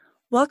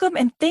Welcome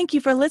and thank you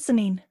for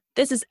listening.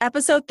 This is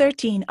episode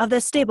 13 of the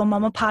Stable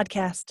Mama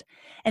podcast,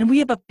 and we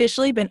have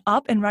officially been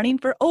up and running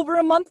for over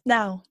a month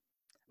now.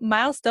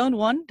 Milestone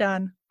 1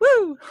 done.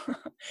 Woo!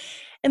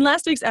 In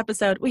last week's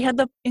episode, we had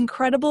the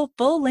incredible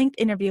full-length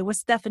interview with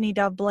Stephanie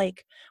Dove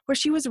Blake, where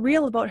she was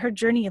real about her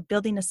journey of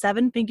building a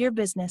 7-figure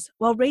business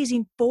while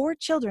raising 4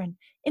 children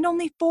in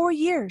only 4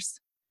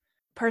 years.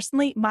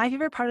 Personally, my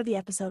favorite part of the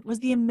episode was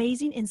the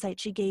amazing insight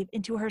she gave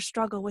into her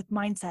struggle with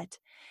mindset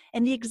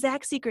and the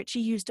exact secret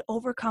she used to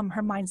overcome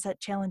her mindset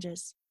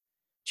challenges.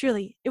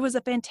 Truly, it was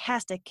a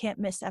fantastic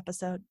can't-miss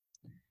episode.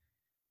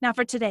 Now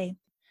for today.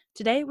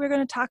 Today, we're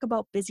going to talk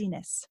about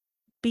busyness,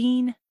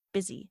 being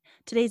busy,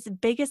 today's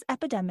biggest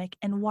epidemic,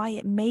 and why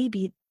it may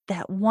be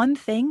that one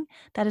thing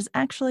that is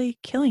actually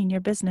killing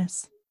your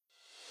business.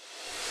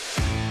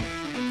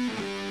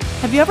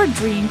 Have you ever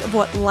dreamed of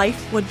what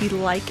life would be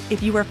like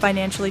if you were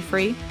financially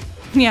free?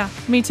 Yeah,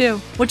 me too.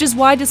 Which is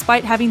why,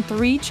 despite having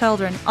 3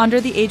 children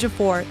under the age of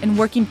 4 and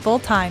working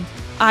full-time,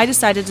 I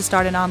decided to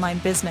start an online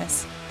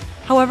business.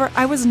 However,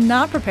 I was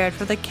not prepared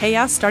for the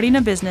chaos starting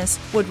a business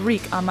would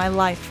wreak on my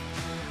life.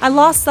 I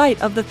lost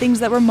sight of the things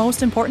that were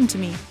most important to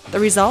me.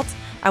 The result?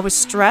 I was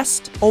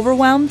stressed,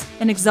 overwhelmed,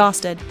 and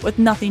exhausted with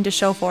nothing to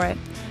show for it.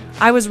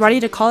 I was ready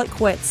to call it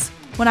quits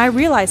when I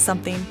realized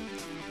something.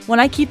 When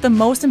I keep the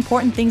most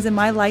important things in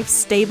my life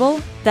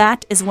stable,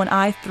 that is when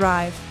I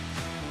thrive.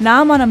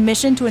 Now I'm on a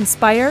mission to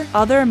inspire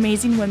other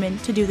amazing women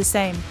to do the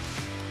same.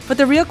 But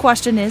the real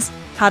question is,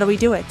 how do we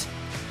do it?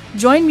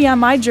 Join me on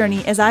my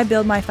journey as I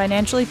build my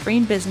financially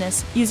freeing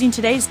business using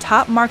today's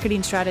top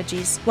marketing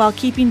strategies while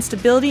keeping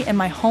stability in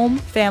my home,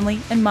 family,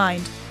 and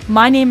mind.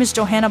 My name is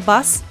Johanna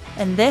Buss,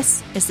 and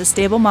this is the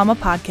Stable Mama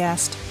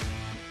Podcast.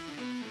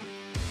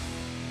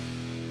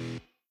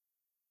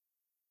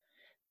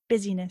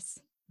 Busyness.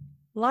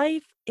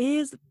 Life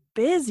is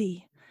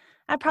busy.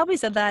 I probably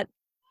said that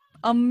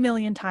a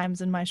million times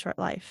in my short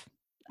life.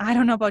 I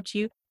don't know about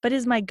you, but it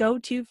is my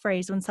go-to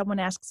phrase when someone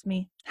asks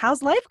me,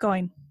 "How's life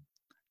going?"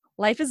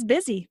 Life is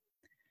busy.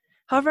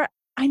 However,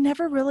 I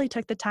never really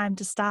took the time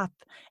to stop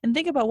and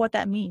think about what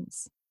that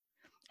means.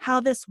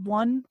 How this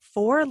one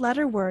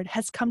 4-letter word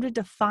has come to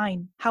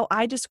define how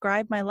I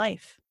describe my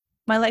life.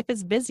 My life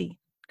is busy,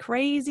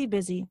 crazy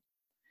busy.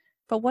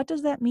 But what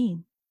does that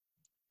mean?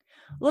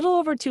 A little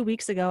over 2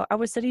 weeks ago, I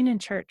was sitting in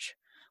church.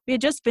 We had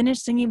just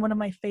finished singing one of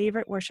my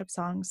favorite worship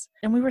songs,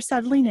 and we were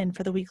settling in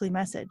for the weekly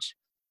message.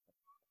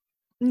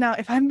 Now,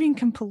 if I'm being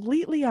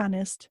completely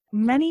honest,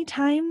 many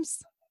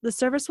times the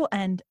service will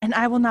end, and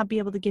I will not be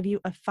able to give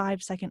you a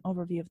 5-second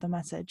overview of the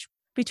message.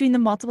 Between the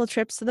multiple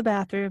trips to the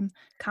bathroom,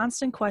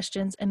 constant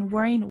questions, and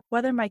worrying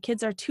whether my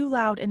kids are too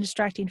loud and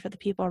distracting for the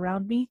people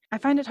around me, I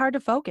find it hard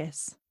to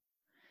focus.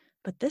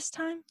 But this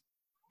time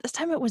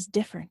it was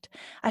different.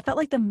 I felt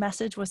like the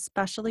message was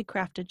specially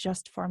crafted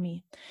just for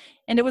me.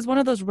 And it was one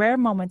of those rare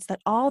moments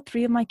that all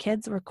 3 of my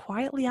kids were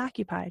quietly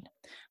occupied.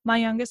 My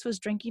youngest was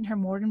drinking her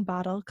Morden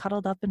bottle,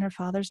 cuddled up in her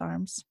father's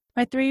arms.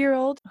 My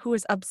 3-year-old, who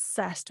was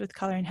obsessed with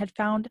coloring, had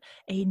found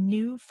a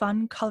new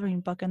fun coloring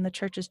book in the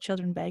church's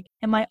children's bag.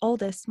 And my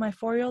oldest, my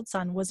 4-year-old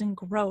son, was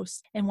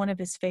engrossed in one of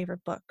his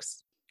favorite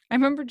books. I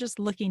remember just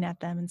looking at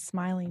them and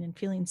smiling and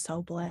feeling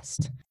so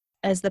blessed.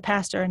 As the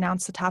pastor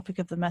announced the topic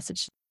of the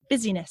message,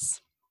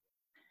 busyness.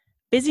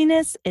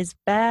 Busyness is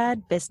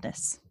bad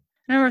business.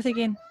 I remember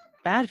thinking,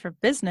 bad for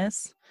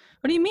business?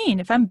 What do you mean?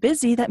 If I'm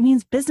busy, that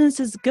means business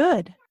is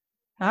good.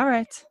 All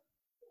right.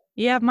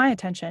 You have my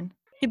attention.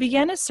 He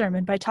began his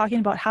sermon by talking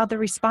about how the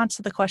response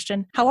to the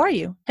question, "How are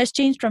you?" has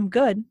changed from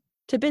good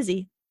to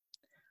busy.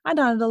 I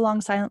nodded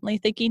along silently,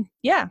 thinking,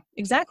 yeah,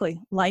 exactly.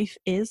 Life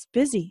is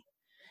busy.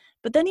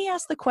 But then he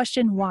asked the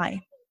question,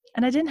 why?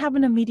 And I didn't have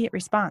an immediate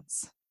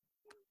response.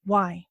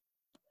 Why?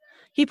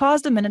 He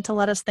paused a minute to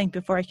let us think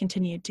before I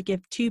continued to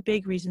give 2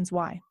 big reasons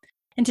why.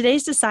 In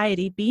today's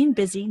society, being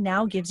busy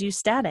now gives you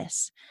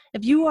status.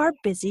 If you are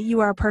busy, you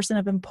are a person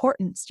of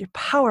importance, you're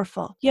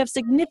powerful, you have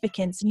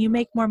significance, and you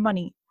make more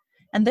money.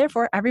 And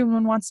therefore,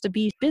 everyone wants to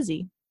be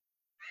busy.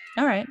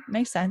 All right,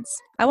 makes sense.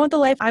 I want the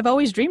life I've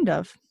always dreamed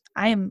of.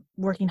 I am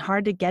working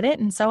hard to get it,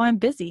 and so I'm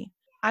busy.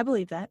 I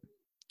believe that.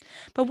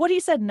 But what he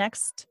said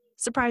next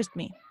surprised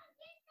me.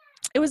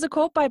 It was a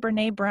quote by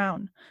Brené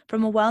Brown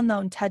from a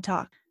well-known TED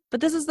Talk. But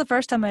this is the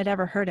first time I'd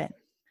ever heard it.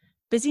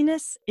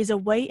 Busyness is a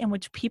way in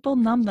which people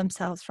numb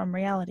themselves from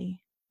reality.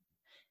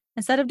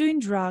 Instead of doing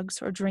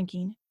drugs or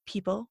drinking,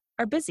 people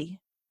are busy.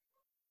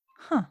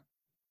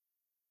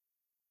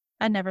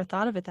 I'd never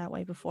thought of it that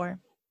way before,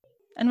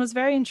 and was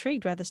very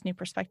intrigued by this new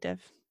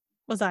perspective.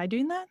 Was I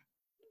doing that?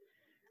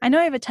 I know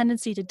I have a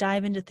tendency to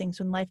dive into things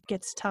when life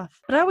gets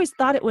tough, but I always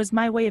thought it was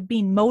my way of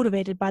being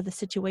motivated by the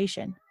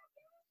situation.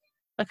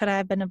 But could I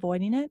have been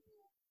avoiding it?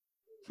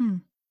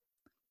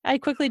 I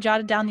quickly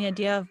jotted down the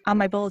idea on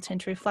my bulletin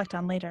to reflect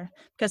on later,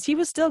 because he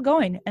was still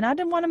going, and I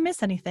didn't want to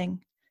miss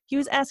anything. He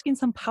was asking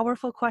some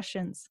powerful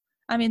questions.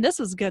 I mean, this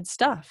was good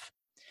stuff.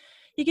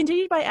 He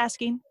continued by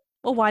asking,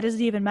 well, why does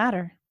it even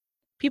matter?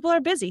 People are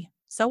busy,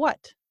 so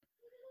what?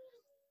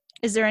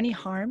 Is there any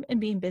harm in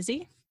being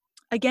busy?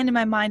 Again, in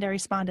my mind, I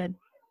responded,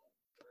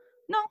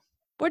 no,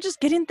 We're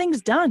just getting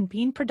things done,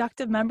 being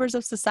productive members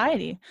of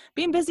society.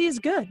 Being busy is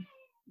good.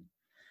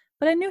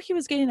 But I knew he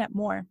was getting at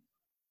more.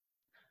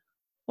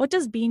 What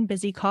does being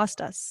busy cost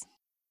us?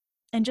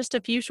 In just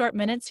a few short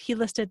minutes, he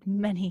listed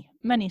many,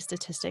 many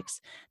statistics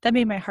that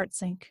made my heart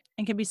sink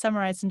and can be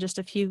summarized in just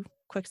a few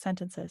quick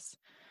sentences.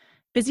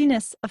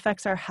 Busyness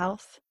affects our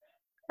health,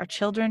 our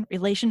children,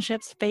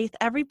 relationships, faith,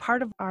 every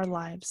part of our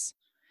lives.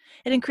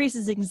 It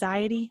increases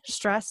anxiety,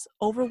 stress,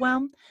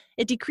 overwhelm.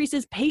 It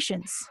decreases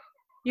patience,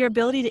 your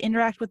ability to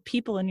interact with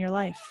people in your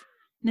life,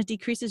 and it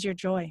decreases your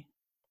joy.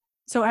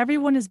 So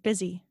everyone is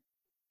busy,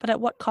 but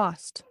at what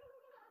cost?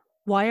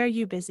 Why are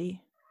you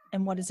busy,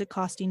 and what is it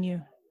costing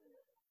you?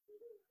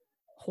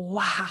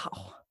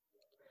 Wow.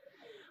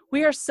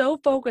 We are so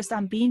focused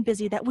on being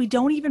busy that we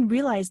don't even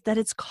realize that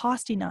it's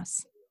costing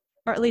us,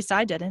 or at least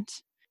I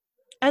didn't.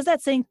 As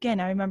that sank in,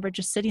 I remember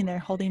just sitting there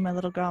holding my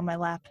little girl on my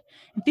lap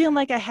and feeling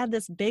like I had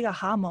this big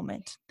aha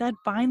moment that I'd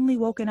finally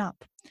woken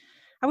up.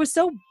 I was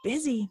so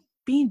busy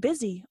being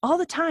busy all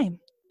the time,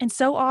 and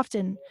so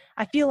often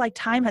I feel like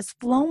time has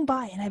flown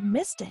by and I've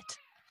missed it.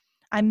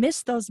 I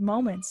missed those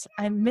moments.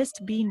 I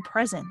missed being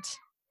present.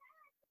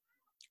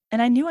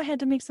 And I knew I had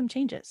to make some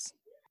changes.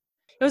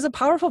 It was a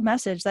powerful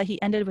message that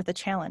he ended with a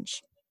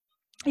challenge.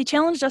 He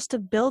challenged us to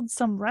build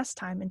some rest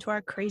time into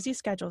our crazy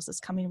schedules this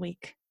coming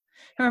week.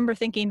 I remember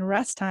thinking,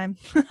 rest time?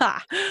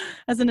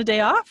 As in a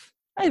day off?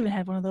 I haven't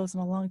had one of those in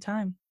a long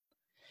time.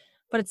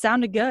 But it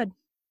sounded good.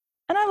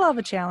 And I love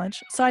a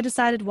challenge, so I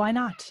decided why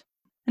not?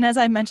 And as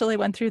I mentally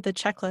went through the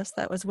checklist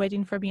that was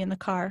waiting for me in the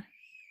car,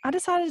 I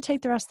decided to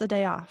take the rest of the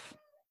day off.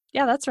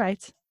 Yeah, that's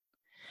right.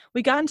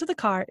 We got into the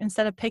car.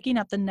 Instead of picking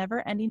up the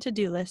never-ending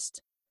to-do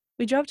list,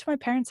 we drove to my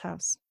parents'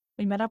 house.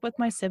 We met up with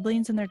my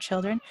siblings and their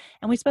children,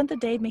 and we spent the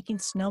day making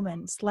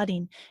snowmen,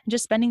 sledding, and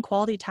just spending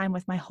quality time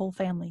with my whole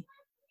family.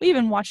 We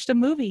even watched a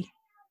movie.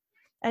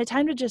 I had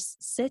time to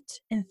just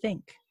sit and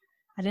think.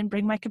 I didn't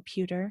bring my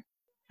computer.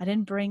 I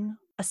didn't bring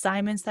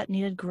assignments that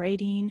needed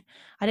grading.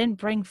 I didn't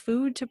bring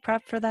food to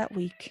prep for that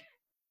week.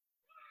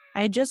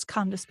 I had just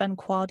come to spend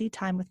quality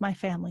time with my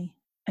family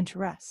and to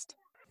rest.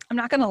 I'm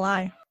not going to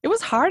lie. It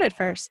was hard at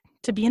first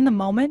to be in the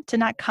moment, to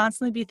not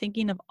constantly be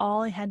thinking of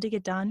all I had to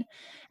get done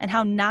and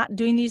how not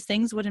doing these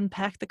things would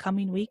impact the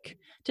coming week,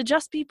 to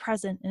just be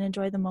present and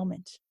enjoy the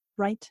moment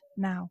right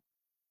now.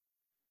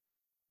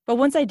 But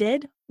once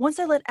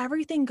I let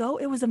everything go,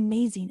 it was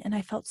amazing and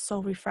I felt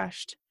so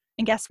refreshed.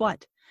 And guess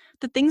what?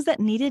 The things that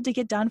needed to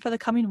get done for the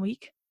coming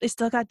week, they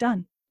still got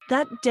done.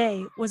 That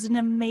day was an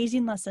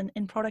amazing lesson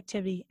in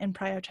productivity and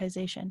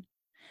prioritization.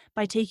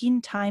 By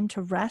taking time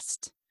to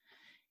rest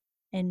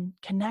and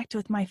connect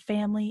with my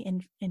family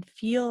and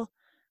feel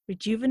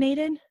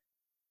rejuvenated,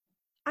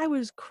 I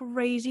was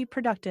crazy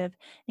productive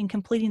in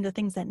completing the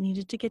things that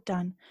needed to get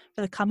done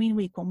for the coming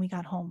week when we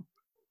got home.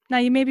 Now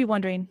you may be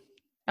wondering,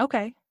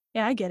 okay,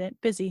 yeah, I get it,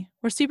 busy.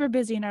 We're super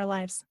busy in our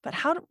lives, but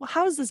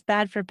how is this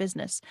bad for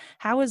business?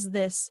 How is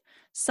this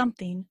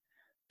something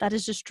that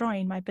is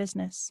destroying my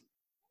business?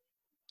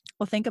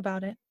 Well, think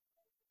about it.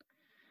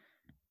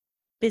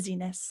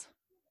 Busyness.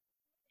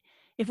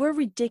 If we're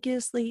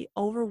ridiculously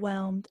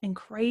overwhelmed and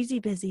crazy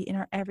busy in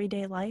our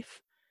everyday life,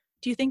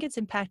 do you think it's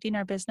impacting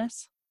our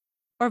business?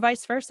 Or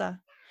vice versa?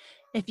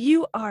 If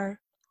you are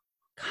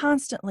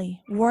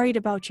constantly worried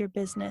about your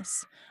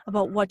business,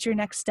 about what your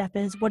next step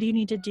is, what do you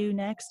need to do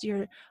next,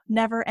 your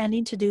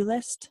never-ending to-do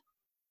list,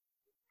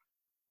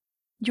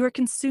 you are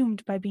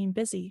consumed by being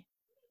busy.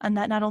 And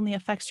that not only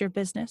affects your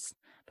business,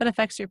 but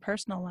affects your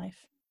personal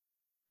life.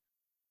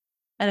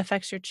 It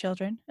affects your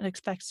children, it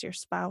affects your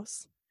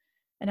spouse,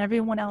 and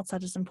everyone else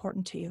that is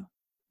important to you.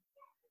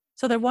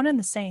 So they're one and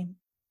the same.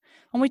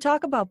 When we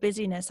talk about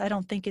busyness, I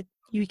don't think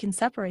you can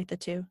separate the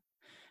two.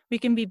 We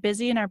can be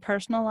busy in our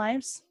personal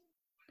lives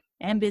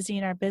and busy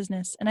in our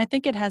business, and I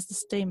think it has the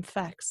same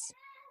effects.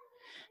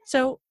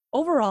 So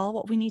overall,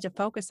 what we need to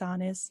focus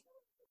on is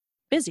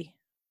busy.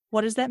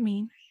 What does that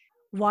mean?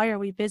 Why are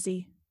we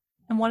busy?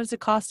 And what is it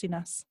costing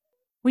us?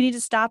 We need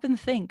to stop and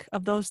think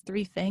of those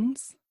three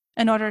things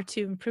in order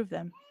to improve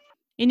them.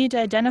 You need to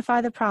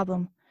identify the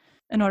problem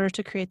in order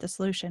to create the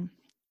solution.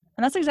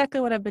 And that's exactly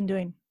what I've been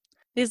doing.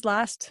 These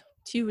last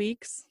 2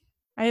 weeks,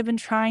 I have been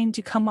trying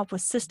to come up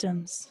with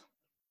systems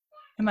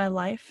in my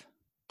life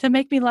to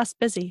make me less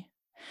busy.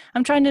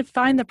 I'm trying to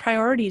find the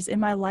priorities in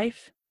my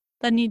life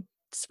that need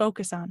to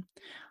focus on.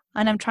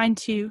 And I'm trying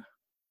to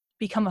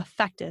become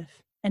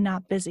effective and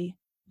not busy.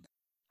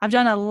 I've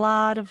done a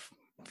lot of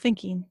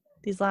thinking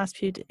these last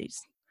few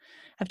days.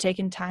 I've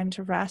taken time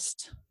to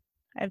rest.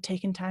 I've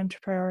taken time to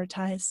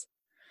prioritize.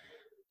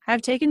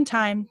 I've taken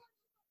time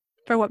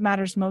for what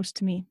matters most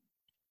to me.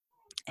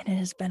 And it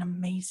has been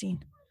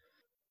amazing.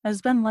 It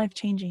has been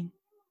life-changing.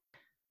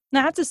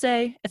 Now, I have to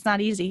say, it's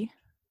not easy.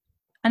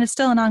 And it's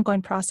still an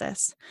ongoing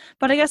process.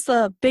 But I guess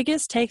the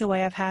biggest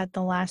takeaway I've had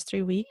the last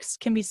 3 weeks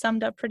can be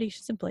summed up pretty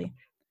simply.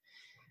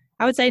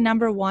 I would say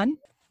number one,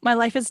 my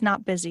life is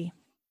not busy.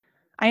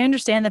 I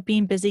understand that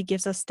being busy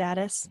gives us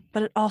status,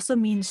 but it also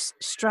means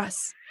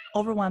stress,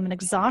 overwhelm, and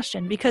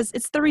exhaustion because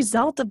it's the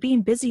result of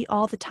being busy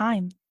all the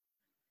time.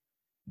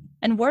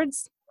 And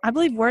words I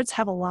believe words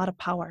have a lot of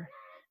power.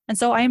 And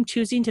so I am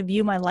choosing to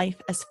view my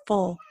life as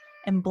full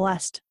and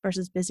blessed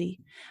versus busy.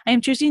 I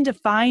am choosing to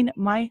define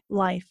my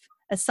life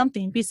as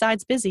something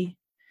besides busy.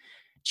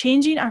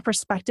 Changing our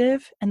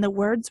perspective and the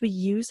words we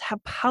use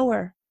have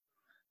power.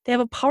 They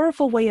have a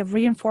powerful way of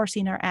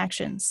reinforcing our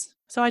actions.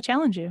 So I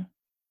challenge you.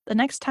 The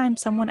next time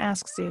someone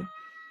asks you,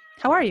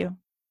 "How are you?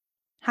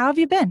 How have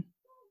you been?"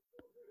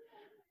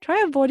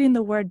 Try avoiding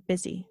the word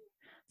busy.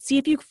 See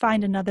if you can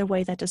find another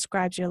way that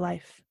describes your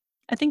life.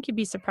 I think you'd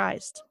be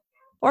surprised.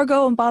 Or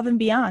go above and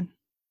beyond.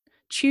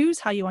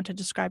 Choose how you want to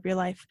describe your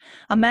life.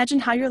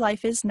 Imagine how your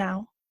life is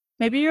now.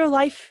 Maybe your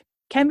life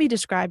can be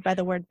described by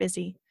the word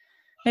busy.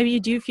 Maybe you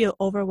do feel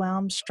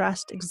overwhelmed,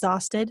 stressed,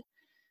 exhausted,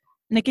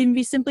 and it can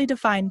be simply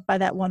defined by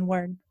that one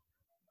word.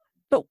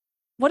 But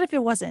what if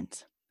it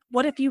wasn't?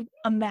 What if you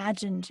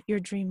imagined your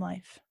dream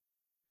life?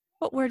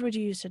 What word would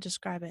you use to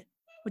describe it?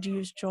 Would you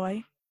use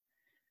joy?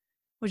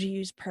 Would you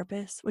use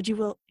purpose? Would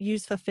you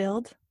use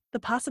fulfilled? The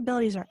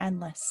possibilities are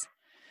endless.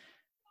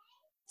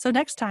 So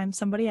next time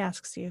somebody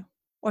asks you,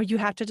 or you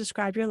have to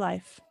describe your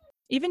life,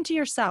 even to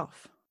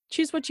yourself,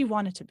 choose what you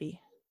want it to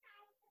be.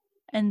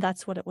 And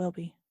that's what it will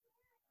be.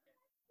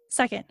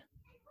 Second,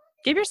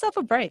 give yourself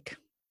a break.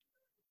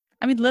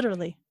 I mean,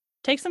 literally,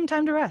 take some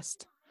time to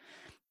rest.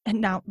 And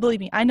now, believe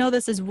me, I know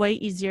this is way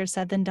easier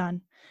said than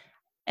done.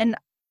 And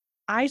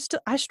I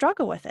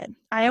struggle with it.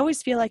 I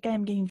always feel like I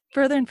am getting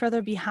further and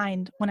further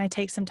behind when I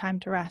take some time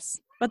to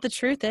rest. But the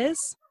truth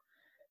is,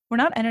 we're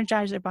not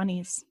Energizer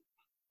bunnies.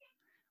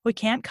 We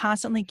can't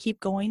constantly keep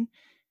going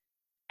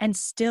and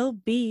still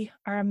be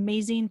our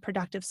amazing,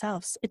 productive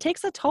selves. It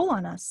takes a toll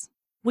on us.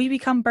 We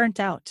become burnt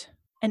out,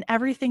 and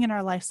everything in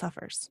our life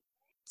suffers.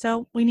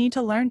 So we need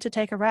to learn to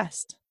take a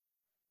rest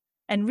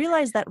and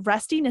realize that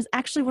resting is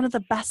actually one of the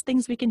best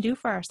things we can do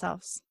for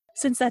ourselves.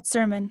 Since that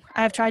sermon,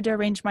 I have tried to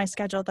arrange my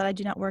schedule that I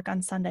do not work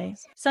on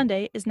Sundays.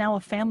 Sunday is now a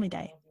family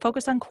day,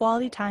 focused on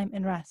quality time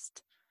and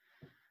rest.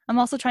 I'm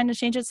also trying to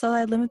change it so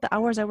that I limit the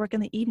hours I work in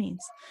the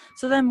evenings,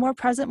 so that I'm more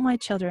present with my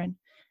children,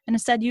 and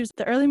instead use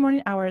the early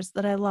morning hours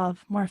that I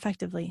love more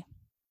effectively.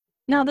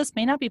 Now, this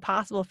may not be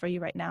possible for you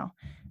right now.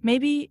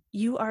 Maybe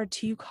you are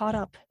too caught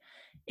up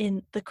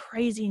in the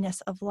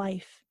craziness of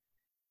life,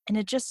 and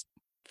it just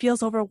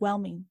feels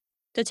overwhelming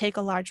to take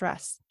a large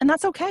rest, and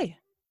that's okay.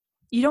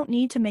 You don't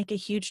need to make a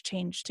huge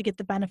change to get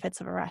the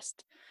benefits of a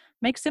rest.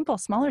 Make simple,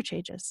 smaller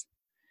changes.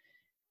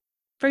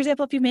 For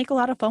example, if you make a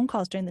lot of phone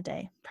calls during the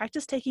day,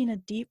 practice taking a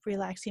deep,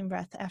 relaxing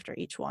breath after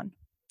each one,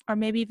 or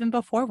maybe even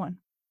before one.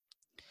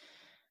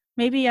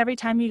 Maybe every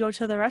time you go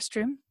to the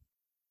restroom,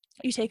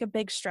 you take a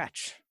big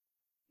stretch.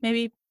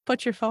 Maybe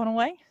put your phone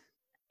away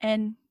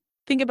and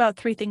think about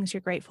 3 things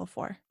you're grateful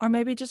for, or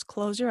maybe just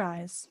close your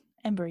eyes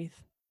and breathe.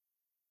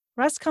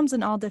 Rest comes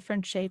in all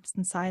different shapes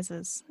and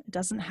sizes. It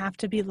doesn't have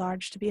to be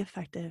large to be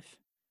effective.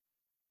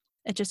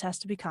 It just has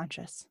to be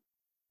conscious.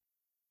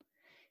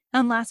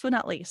 And last but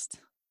not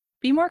least,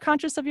 be more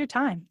conscious of your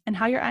time and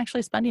how you're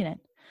actually spending it.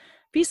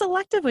 Be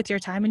selective with your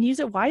time and use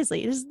it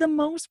wisely. It is the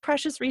most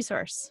precious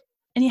resource.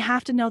 And you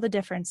have to know the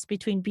difference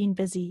between being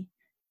busy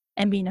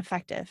and being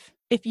effective.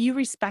 If you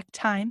respect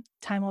time,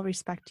 time will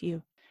respect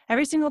you.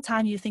 Every single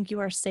time you think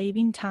you are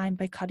saving time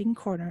by cutting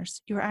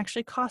corners, you are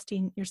actually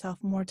costing yourself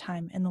more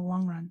time in the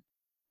long run.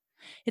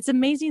 It's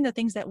amazing the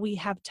things that we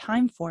have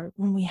time for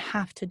when we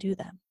have to do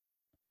them.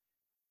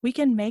 We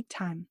can make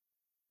time.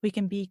 We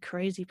can be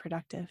crazy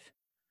productive.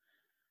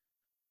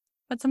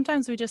 But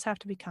sometimes we just have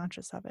to be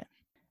conscious of it.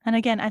 And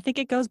again, I think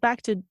it goes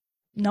back to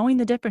knowing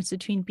the difference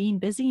between being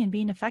busy and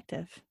being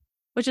effective,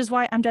 which is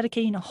why I'm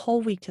dedicating a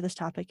whole week to this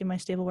topic in my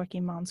Stable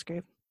Working Moms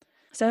group.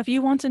 So if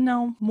you want to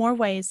know more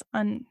ways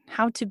on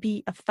how to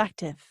be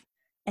effective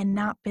and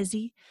not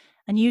busy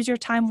and use your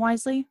time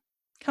wisely,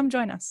 come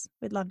join us.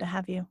 We'd love to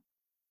have you.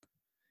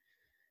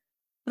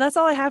 But that's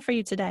all I have for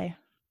you today.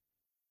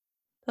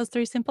 Those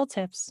 3 simple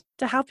tips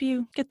to help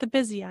you get the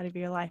busy out of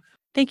your life.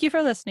 Thank you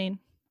for listening,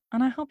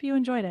 and I hope you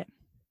enjoyed it.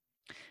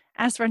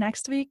 As for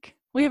next week,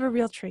 we have a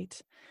real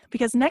treat,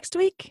 because next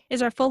week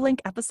is our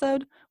full-length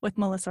episode with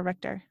Melissa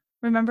Richter.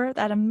 Remember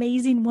that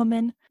amazing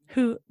woman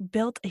who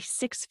built a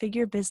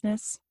 6-figure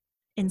business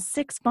in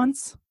 6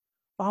 months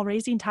while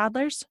raising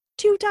toddlers?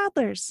 2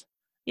 toddlers!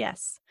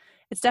 Yes,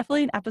 it's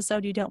definitely an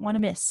episode you don't want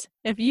to miss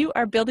if you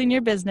are building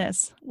your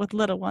business with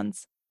little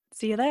ones.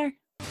 See you there.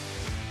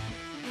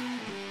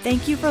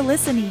 Thank you for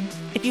listening.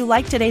 If you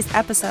liked today's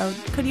episode,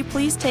 could you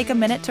please take a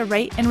minute to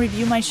rate and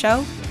review my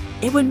show?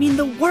 It would mean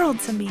the world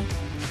to me.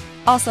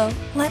 Also,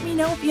 let me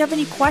know if you have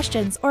any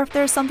questions or if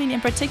there's something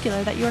in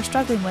particular that you are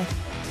struggling with,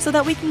 so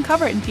that we can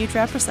cover it in future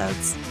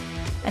episodes.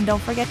 And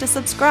don't forget to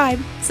subscribe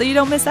so you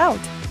don't miss out.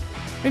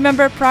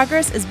 Remember,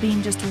 progress is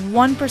being just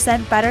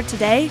 1% better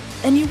today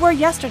than you were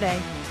yesterday.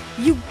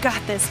 You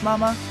got this,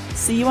 Mama.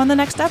 See you on the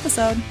next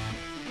episode.